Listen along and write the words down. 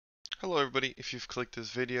Hello everybody, if you've clicked this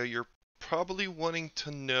video, you're probably wanting to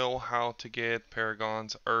know how to get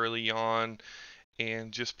paragons early on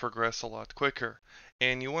and just progress a lot quicker.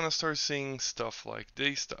 And you want to start seeing stuff like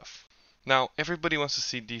this stuff. Now, everybody wants to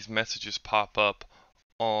see these messages pop up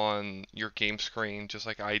on your game screen just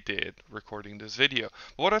like I did recording this video.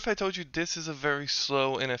 But what if I told you this is a very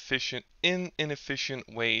slow and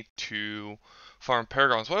inefficient way to farm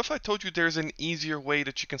paragons? What if I told you there's an easier way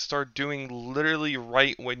that you can start doing literally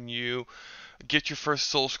right when you get your first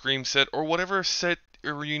Soul Scream set or whatever set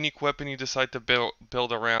or unique weapon you decide to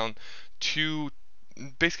build around to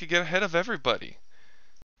basically get ahead of everybody?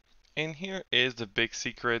 And here is the big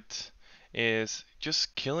secret, is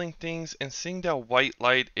just killing things and seeing that white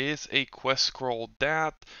light is a quest scroll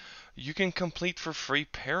that you can complete for free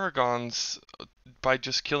paragons by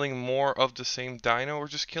just killing more of the same dino or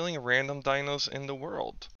just killing random dinos in the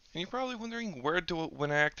world. And you're probably wondering,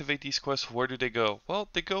 when I activate these quests, where do they go? Well,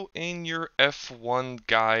 they go in your F1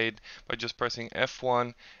 guide by just pressing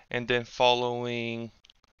F1 and then following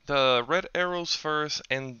the red arrows first,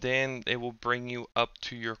 and then it will bring you up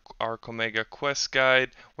to your arkomega quest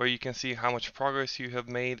guide where you can see how much progress you have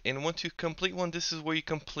made. And once you complete one, this is where you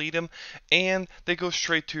complete them and they go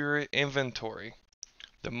straight to your inventory.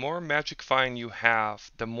 The more magic find you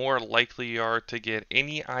have, the more likely you are to get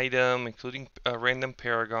any item, including random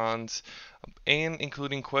paragons and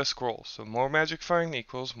including quest scrolls. So more magic find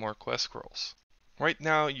equals more quest scrolls. Right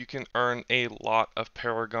now, you can earn a lot of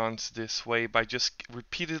paragons this way by just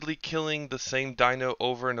repeatedly killing the same dino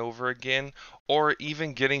over and over again, or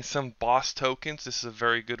even getting some boss tokens. This is a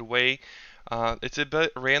very good way. It's a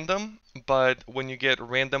bit random, but when you get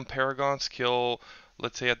random paragons, kill,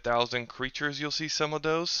 let's say, 1,000 creatures, you'll see some of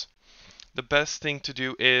those. The best thing to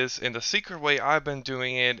do is, in the secret way I've been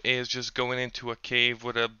doing it, is just going into a cave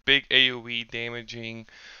with a big AoE damaging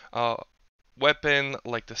uh, weapon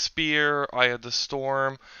like the spear, Eye of the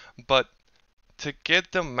Storm, but to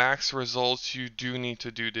get the max results, you do need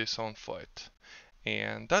to do this on foot.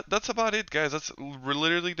 And that's about it, guys. That's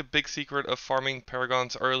literally the big secret of farming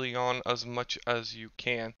paragons early on as much as you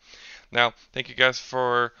can. Now, thank you guys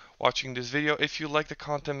for watching this video. If you like the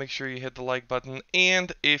content, make sure you hit the like button.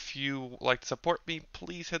 And if you like to support me,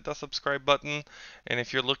 please hit the subscribe button. And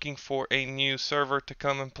if you're looking for a new server to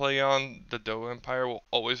come and play on, the Doe Empire will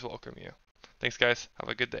always welcome you. Thanks, guys. Have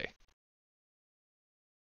a good day.